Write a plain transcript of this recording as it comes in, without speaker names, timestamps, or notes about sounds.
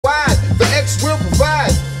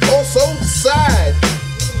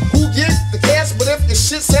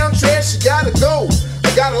shit sound trash, you gotta go.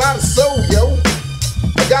 I got a lot of soul, yo.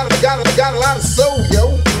 I got a lot of soul,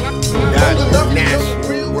 yo. Holding up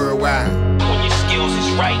national, worldwide. When your skills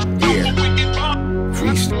is right. Yeah.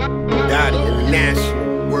 Freestyle, Dottie,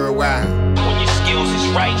 international, worldwide. When your skills is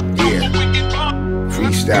right. Yeah.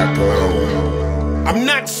 Freestyle, Cologne. I'm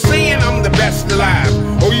not saying I'm the best alive,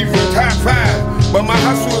 or even top 5, but my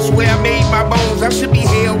hustle is where I made my bones. I should be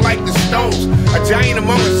hailed like the Stones, a giant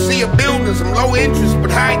among a sea of buildings. I'm low interest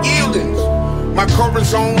but high yieldings. My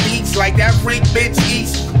corazon beats like that freak bitch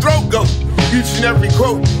eats throat goat. Each and every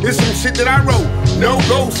quote is some shit that I wrote. No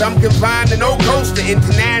ghost, I'm confined to no coaster.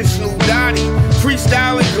 International Dottie,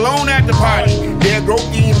 freestyle in Cologne at the party. Der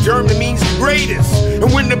Groki in German means the greatest.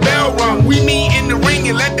 And when the bell rung, we meet in the ring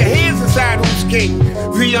and let the hands decide who's king.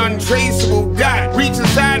 The untraceable Dot, reach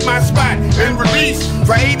inside my spot and release.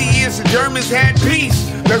 For 80 years the Germans had peace.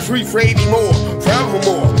 Let's reach for 80 more,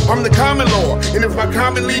 forevermore. I'm the common law, and if my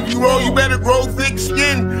comment leave you raw, you better grow thick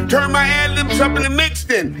skin. Turn my ad-libs up in the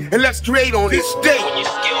mixed in, and let's create on this day. When your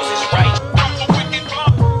skills is right.